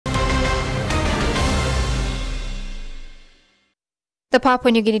The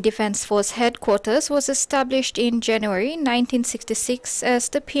Papua New Guinea Defence Force headquarters was established in January 1966 as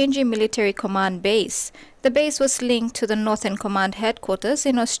the PNG Military Command Base. The base was linked to the Northern Command headquarters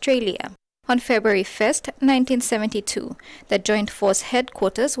in Australia. On February 1st, 1972, the Joint Force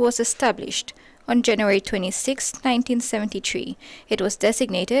headquarters was established. On January 26, 1973, it was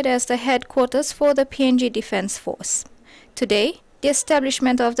designated as the headquarters for the PNG Defence Force. Today, the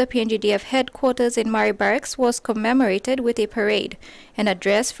establishment of the PNGDF headquarters in Murray Barracks was commemorated with a parade, an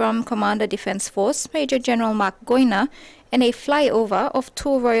address from Commander Defence Force Major General Mark Guinea, and a flyover of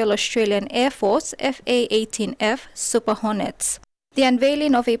two Royal Australian Air Force FA-18F Super Hornets. The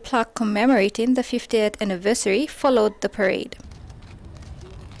unveiling of a plaque commemorating the 50th anniversary followed the parade.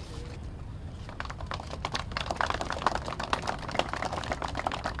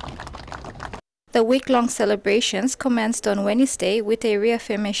 The week-long celebrations commenced on Wednesday with a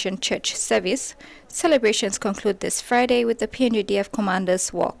reaffirmation church service. Celebrations conclude this Friday with the PNGDF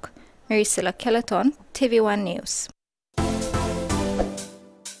Commander's Walk. Mary Barracks, TVWAN News.